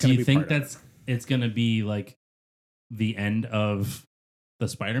that's Do gonna you be. think part of that's it's gonna be like the end of the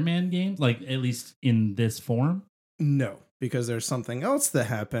Spider-Man games, like at least in this form? No, because there's something else that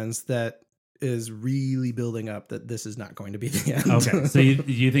happens that is really building up that this is not going to be the end. Okay, so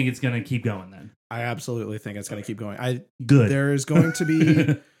you think it's gonna keep going then? I absolutely think it's going to keep going. Good. There is going to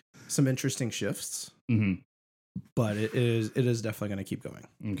be some interesting shifts, Mm-hmm. but it is definitely going to keep going.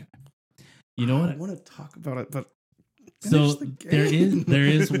 Okay. You know I what? want to talk about it, but So finish the game. there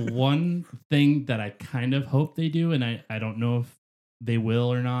is one thing that I kind of hope they do, and I don't know if they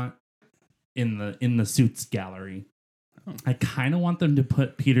will or not in the Suits gallery. Oh. I kind of want them to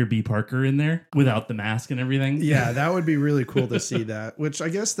put Peter B. Parker in there without the mask and everything. Yeah, that would be really cool to see that. Which I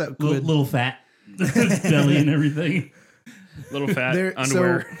guess that could Little fat belly and everything. Little fat There-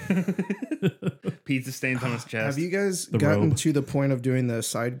 underwear. Pizza stains on his chest. Have you guys The gotten robe. to the point of doing the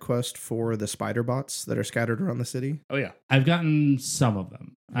side quest for the spider bots that are scattered around the city? Oh yeah. I've gotten some of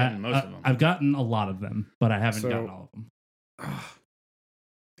them. Gotten most of them. I've gotten a lot of them, but I haven't So- gotten all of them. Ah,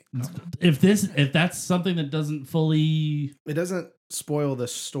 If that's something that doesn't fully, it doesn't spoil the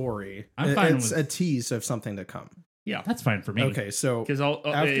story. I'm fine It's with- a tease of something to come. Yeah. that's fine for me. Okay, so Because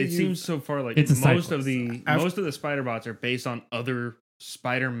After it you- seems so far like It's a side most of quest. the After- most of the spider bots are based on other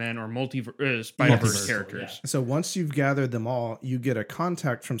Spider-Man or Spider-Verse Multiversal, characters. So once you've gathered them all, you get a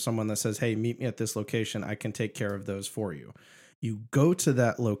contact from someone that says, "Hey, meet me at this location. I can take care of those for you." You go to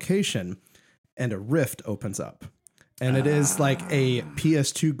that location and a rift opens up. And it is like a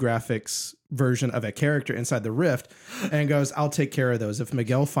PS2 graphics version of a character inside the rift, and goes, "I'll take care of those. If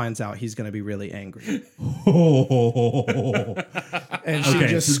Miguel finds out, he's going to be really angry." And she Okay,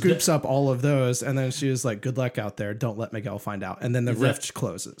 just so scoops up all of those, and then she was like, "Good luck out there. Don't let Miguel find out." And then the Is that- rift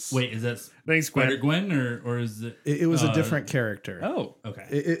closes. Wait, is that Thanks, Spider Gwen. Gwen or is it? It was a different character. Oh, Okay.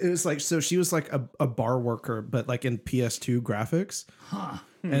 It was like, so she was like a bar worker, but like in PS2 graphics. Huh.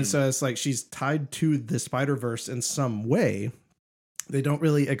 And so it's like she's tied to the Spider-Verse in some way. They don't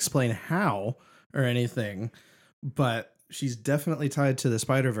really explain how or anything, but she's definitely tied to the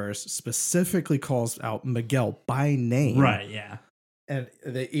Spider-Verse, specifically calls out Miguel by name. Right. Yeah. And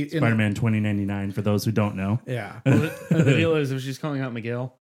they, Spider-Man 2099 for those who don't know. Yeah. well, the deal is if she's calling out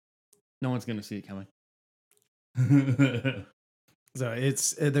Miguel, no one's gonna see it coming. So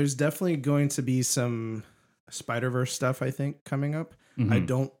there's definitely going to be some Spider-Verse stuff, I think, coming up. I Mhm.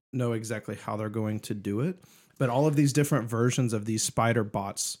 don't know exactly how they're going to do it, but all of these different versions of these spider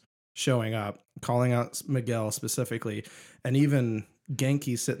bots showing up, calling out Miguel specifically, and even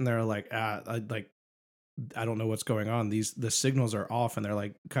Genki sitting there like, I don't know what's going on. The signals are off, and they're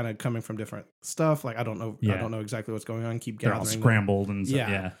like kind of coming from different stuff. Like I don't know exactly what's going on. Keep They're gathering all them. scrambled and stuff.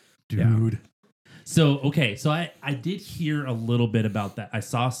 Yeah. Yeah. Dude. So, okay. So I did hear a little bit about that. I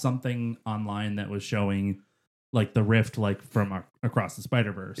saw something online that was showing like the rift, like from across the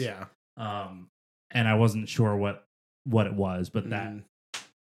Spider-Verse. Yeah. And I wasn't sure what it was, but that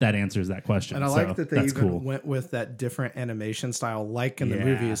answers that question. And I So like that they that's even cool. went with that different animation style, like in the Yeah.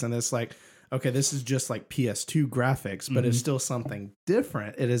 movies. And it's like, okay, this is just like PS2 graphics, but it's still something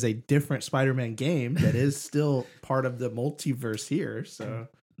different. It is a different Spider-Man game that is still part of the multiverse here. So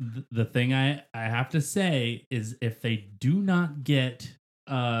The thing I have to say is if they do not get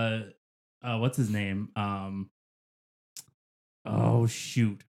what's his name? Oh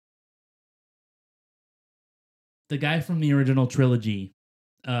shoot. The guy from the original trilogy.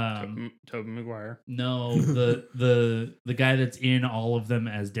 Tobey Maguire. No, the guy that's in all of them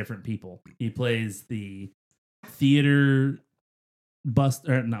as different people. He plays the theater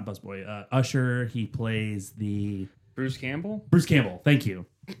not busboy, usher. He plays the Bruce Campbell. Thank you.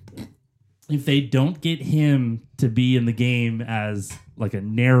 If they don't get him to be in the game as like a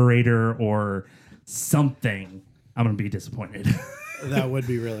narrator or something, I'm gonna be disappointed. That would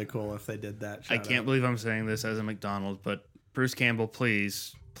be really cool if they did that. I can't believe I'm saying this as a McDonald's, but Bruce Campbell,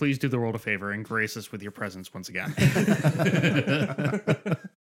 please do the world a favor and grace us with your presence once again.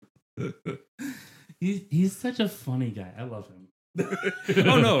 He's such a funny guy. I love him.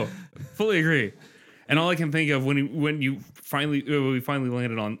 Oh no, fully agree. And all I can think of when we finally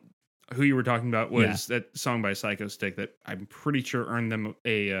landed on who you were talking about was that song by Psycho Stick that I'm pretty sure earned them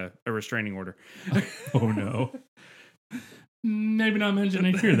a restraining order. Oh no. Maybe not mention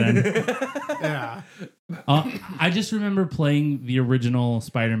it here then. Yeah. I just remember playing the original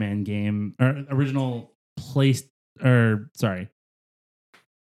Spider-Man game, or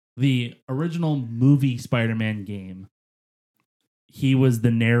the original movie Spider-Man game. He was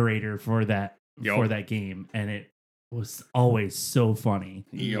the narrator for that game, and it was always so funny.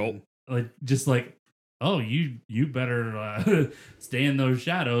 Yup. Oh, you better stay in those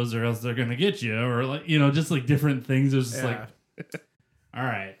shadows or else they're gonna get you, or just like different things. It was just like, all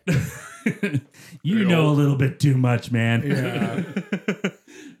right, you know a little bit too much, man. Yeah.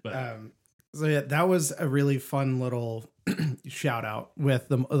 But, so yeah, that was a really fun little shout out with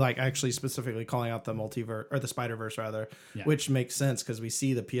them, like actually specifically calling out the multiverse or the Spider-Verse rather, which makes sense because we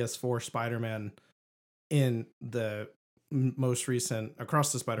see the PS4 Spider-Man in the most recent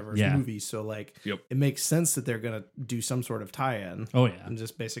Across the Spider-Verse movie. So like, it makes sense that they're going to do some sort of tie-in. Oh yeah. And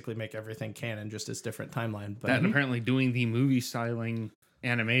just basically make everything canon, just as different timeline. But and apparently doing the movie styling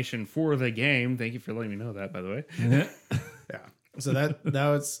animation for the game. Thank you for letting me know that, by the way. Yeah. So that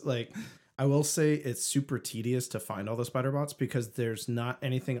was like, I will say it's super tedious to find all the spider bots because there's not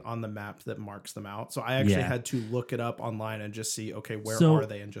anything on the map that marks them out. So I actually had to look it up online and just see, okay, where are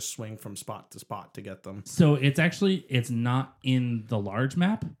they, and just swing from spot to spot to get them. So it's not in the large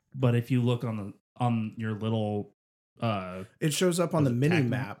map, but if you look on your little it shows up on the mini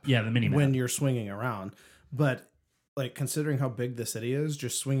map. Yeah, the mini map when you're swinging around. But like, considering how big the city is,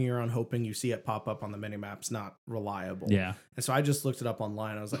 just swinging around hoping you see it pop up on the mini map's not reliable. Yeah. And so I just looked it up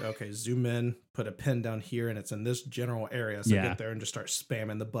online. I was like, okay, zoom in, put a pin down here, and it's in this general area. So I get there and just start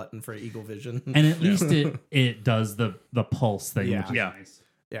spamming the button for Eagle Vision. And at least it does the pulse thing. Yeah. Which is nice.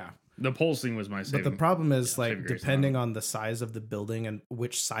 Yeah. The pulsing was my saving. But the problem is, like, depending on the size of the building and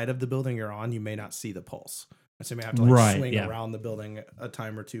which side of the building you're on, you may not see the pulse. So you may have to swing around the building a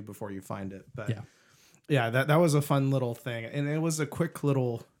time or two before you find it. But yeah, that was a fun little thing. And it was a quick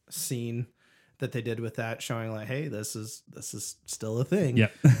little scene that they did with that, showing like, hey, this is still a thing. Yeah.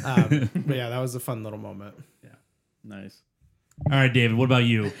 But yeah, that was a fun little moment. Yeah. Nice. All right, David, what about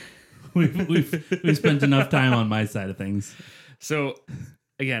you? We've spent enough time on my side of things. So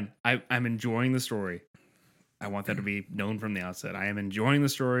again, I'm enjoying the story. I want that to be known from the outset. I am enjoying the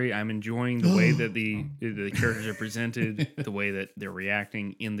story. I'm enjoying the way that the characters are presented, the way that they're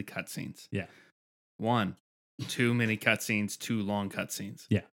reacting in the cutscenes. Yeah. 1, too many cutscenes, too long cutscenes.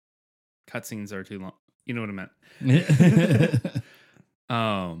 Yeah. Cutscenes are too long. You know what I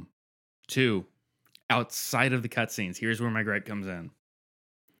meant. 2, outside of the cutscenes, here's where my gripe comes in.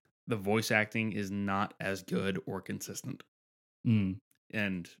 The voice acting is not as good or consistent.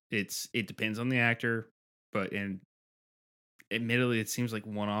 And it depends on the actor, but admittedly, it seems like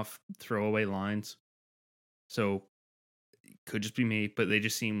one-off throwaway lines. So it could just be me, but they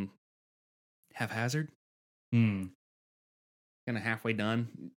just seem haphazard. Kind of halfway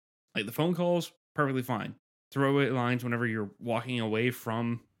done. Like the phone calls, perfectly fine. Throwaway lines whenever you're walking away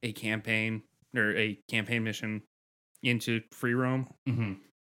from a campaign or a campaign mission into free roam.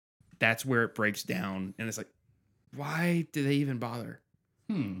 That's where it breaks down, and it's like, why do they even bother?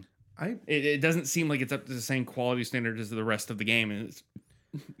 It doesn't seem like it's up to the same quality standard as the rest of the game, and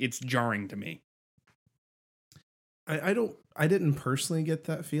it's jarring to me. I didn't personally get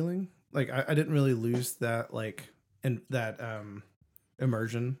that feeling. Like I didn't really lose that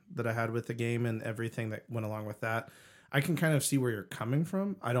immersion that I had with the game and everything that went along with that. I can kind of see where you're coming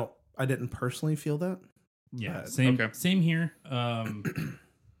from. I didn't personally feel that. Yeah, same here.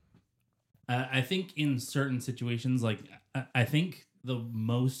 I think in certain situations, like I think the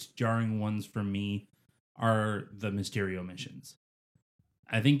most jarring ones for me are the Mysterio missions.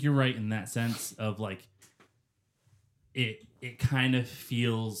 I think you're right in that sense of like it kind of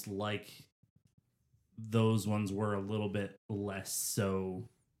feels like those ones were a little bit less so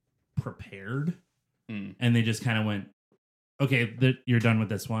prepared, and they just kind of went, okay, you're done with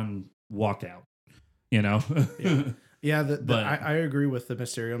this one, walk out. You know? Yeah, But I agree with the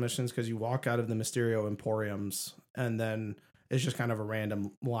Mysterio missions because you walk out of the Mysterio Emporiums and then it's just kind of a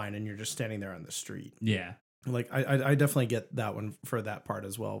random line and you're just standing there on the street. yeah. Like I definitely get that one for that part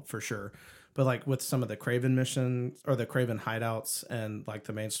as well, for sure. But like with some of the Craven missions or the Craven hideouts and like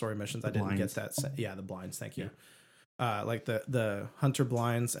the main story missions, I didn't get that. Yeah, the blinds. Thank you. Like the hunter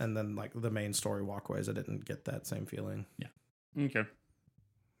blinds and then like the main story walkways, I didn't get that same feeling. Yeah. Okay.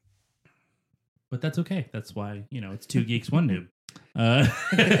 But that's okay. That's why, it's 2 geeks, 1 noob.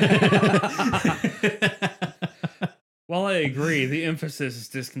 While I agree, the emphasis is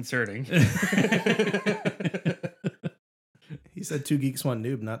disconcerting. He said 2 geeks, 1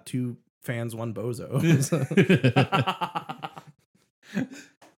 noob, not 2 fans, 1 bozo.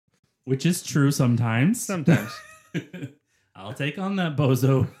 Which is true sometimes. Sometimes. I'll take on that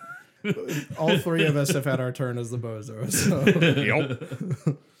bozo. All 3 of us have had our turn as the bozo.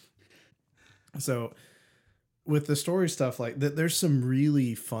 Yep. So with the story stuff, like there's some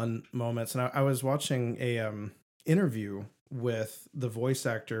really fun moments. And I was watching a interview with the voice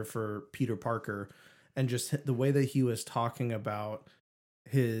actor for Peter Parker, and just the way that he was talking about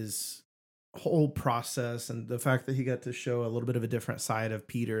his whole process and the fact that he got to show a little bit of a different side of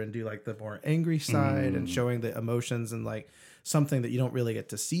Peter and do like the more angry side and showing the emotions and like something that you don't really get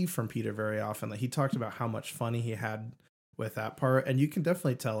to see from Peter very often. Like he talked about how much fun he had with that part, and you can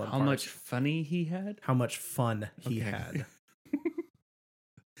definitely tell how much funny he had, how much fun he had.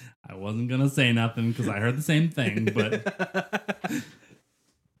 I wasn't gonna say nothing because I heard the same thing,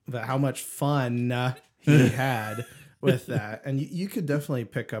 but how much fun he had with that. And you could definitely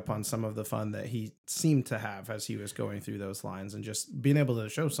pick up on some of the fun that he seemed to have as he was going through those lines and just being able to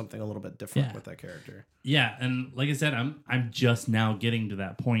show something a little bit different with that character. Yeah, and like I said, I'm just now getting to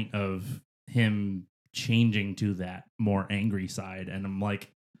that point of him changing to that more angry side, and I'm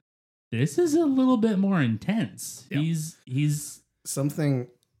like, this is a little bit more intense. Yep. He's something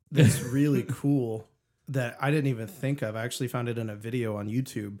that's really cool that I didn't even think of. I actually found it in a video on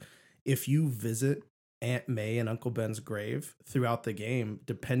YouTube. If you visit Aunt May and Uncle Ben's grave throughout the game,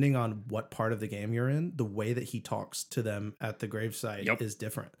 depending on what part of the game you're in, the way that he talks to them at the gravesite is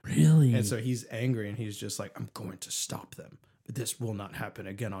different. Really? And so he's angry and he's just like, I'm going to stop them. This will not happen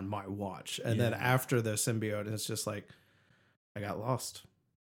again on my watch. And then after the symbiote, it's just like, I got lost.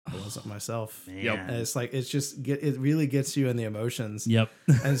 I wasn't myself. Yep. And it's like, it's just, it really gets you in the emotions. Yep.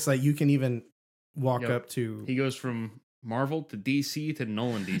 And it's like, you can even walk up to. He goes from Marvel to DC to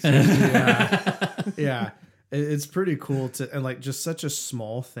Nolan DC. Yeah. It's pretty cool and like just such a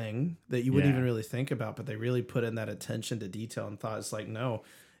small thing that you wouldn't even really think about, but they really put in that attention to detail and thought, it's like, no,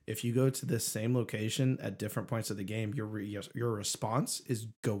 if you go to this same location at different points of the game, your response is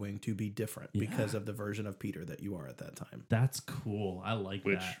going to be different because of the version of Peter that you are at that time. That's cool. I like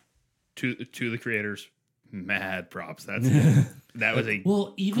that. To the creators, mad props. That was a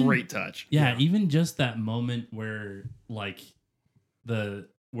great touch. Yeah, even just that moment where like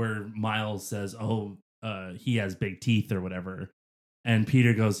where Miles says, "Oh, he has big teeth" or whatever, and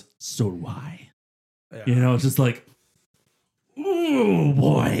Peter goes, "So do I." Yeah. It's just like, oh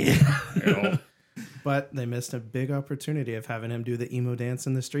boy. But they missed a big opportunity of having him do the emo dance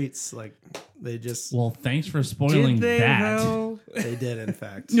in the streets. Like they just. Well, thanks for spoiling that. They did, in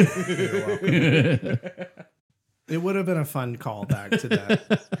fact. You're welcome. It would have been a fun callback to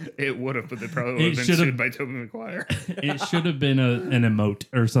that. It would have, but they probably would have been sued by Tobey Maguire. It should have been an emote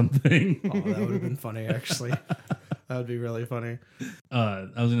or something. Oh, that would have been funny, actually. That would be really funny. I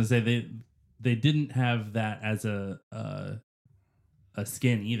was gonna say they didn't have that as a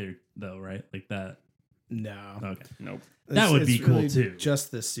skin either, though, right? Like that. No. Okay. Nope. That would be cool really too.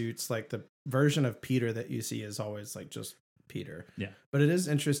 Just the suits, like the version of Peter that you see is always like just Peter. Yeah. But it is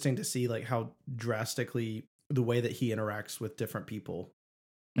interesting to see like how drastically the way that he interacts with different people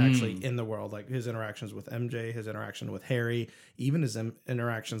actually in the world, like his interactions with MJ, his interaction with Harry, even his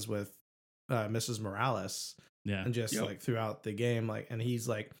interactions with Mrs. Morales. Yeah. And just like throughout the game, like, and he's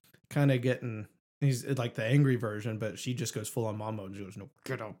like kind of he's like the angry version, but she just goes full on mom mode and she goes, "No,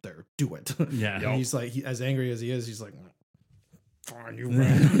 get out there, do it." Yeah. And he's like, as angry as he is, he's like, "Fine, you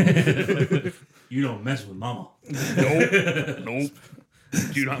run." You don't mess with mama. Nope.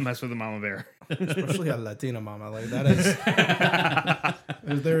 Do not mess with the mama bear. Especially a Latina mama. Like that is.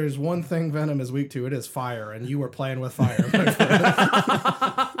 If there is one thing Venom is weak to, it is fire, and you were playing with fire, my friend.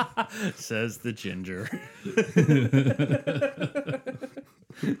 Says the ginger.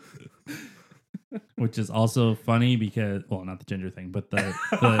 Which is also funny because, well, not the ginger thing, but the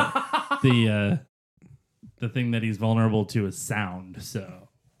thing that he's vulnerable to is sound. So,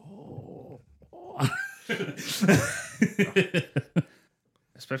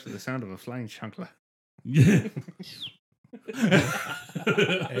 Especially the sound of a flying chunkla.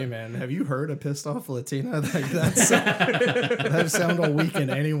 Hey man, have you heard a pissed off Latina? Like that sound will weaken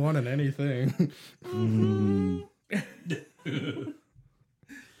anyone and anything.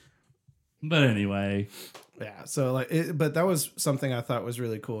 But anyway, Yeah. So but that was something I thought was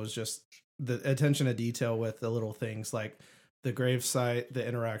really cool. Is just the attention to detail with the little things like the gravesite, the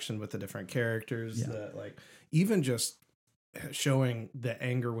interaction with the different characters, even just showing the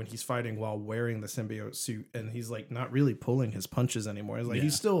anger when he's fighting while wearing the symbiote suit, and he's like not really pulling his punches anymore. It's like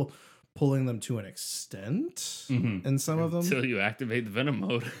he's still pulling them to an extent in some of them until you activate the venom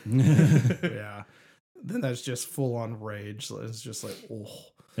mode. Yeah, then that's just full on rage. It's just like, oh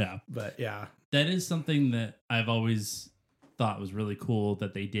yeah. But yeah, that is something that I've always thought was really cool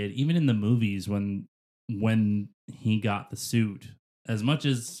that they did, even in the movies when he got the suit. As much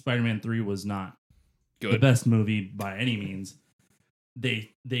as Spider-Man 3 was not the best movie by any means,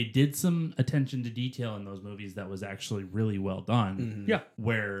 they did some attention to detail in those movies that was actually really well done. Mm-hmm. Yeah,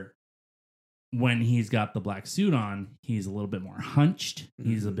 where when he's got the black suit on, he's a little bit more hunched.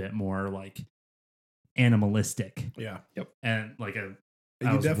 Mm-hmm. He's a bit more like animalistic. Yeah. Yep. And like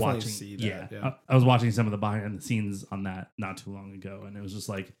I was watching, see that. Yeah. I was watching some of the behind the scenes on that not too long ago, and it was just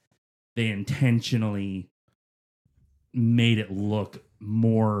like they intentionally made it look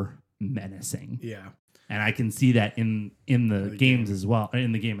more menacing. Yeah. And I can see that in the games as well,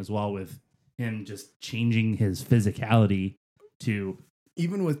 in the game as well, with him just changing his physicality to,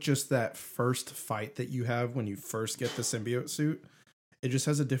 even with just that first fight that you have when you first get the symbiote suit, it just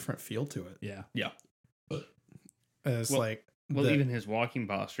has a different feel to it. Yeah. Yeah. It's even his walking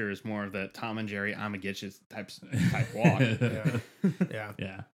posture is more of the Tom and Jerry Amagetchis type walk.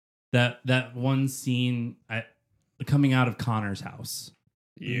 Yeah. That one scene coming out of Connor's house.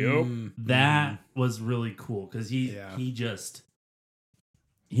 Yep. That was really cool because he just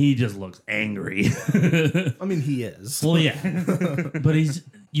looks angry. I mean, he is. Well, yeah, but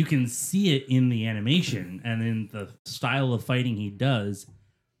you can see it in the animation and in the style of fighting he does.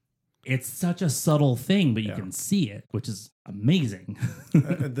 It's such a subtle thing, but you can see it, which is amazing.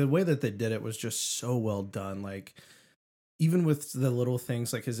 The way that they did it was just so well done. Like, even with the little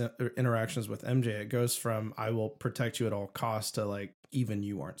things like his interactions with MJ, it goes from "I will protect you at all costs" to like, "Even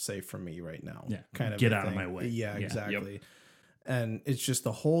you aren't safe from me right now." Yeah, kind of get out of my way. Yeah, exactly. Yep. And it's just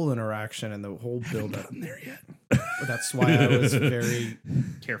the whole interaction and the whole build up. There yet? That's why I was very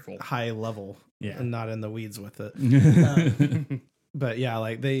careful, high level, and not in the weeds with it. But yeah,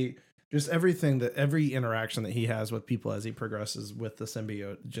 like every interaction that he has with people as he progresses with the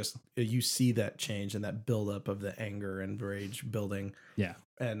symbiote, just you see that change and that buildup of the anger and rage building. Yeah.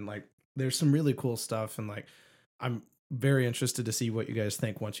 And like, there's some really cool stuff. And like, I'm very interested to see what you guys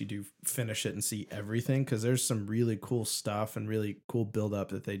think once you do finish it and see everything. Cause there's some really cool stuff and really cool buildup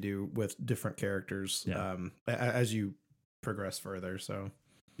that they do with different characters as you progress further. So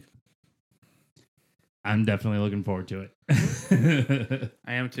I'm definitely looking forward to it.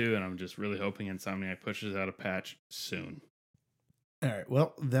 I am too, and I'm just really hoping Insomniac pushes out a patch soon. All right,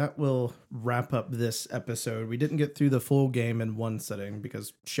 well, that will wrap up this episode. We didn't get through the full game in one sitting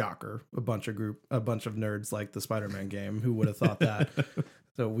because, shocker, a bunch of nerds like the Spider-Man game. Who would have thought that?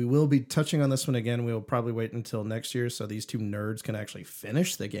 So we will be touching on this one again. We will probably wait until next year so these two nerds can actually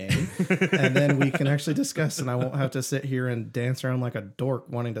finish the game. And then we can actually discuss, and I won't have to sit here and dance around like a dork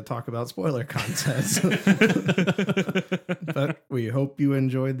wanting to talk about spoiler content. But we hope you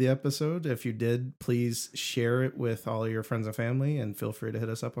enjoyed the episode. If you did, please share it with all of your friends and family, and feel free to hit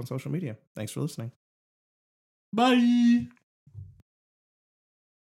us up on social media. Thanks for listening. Bye.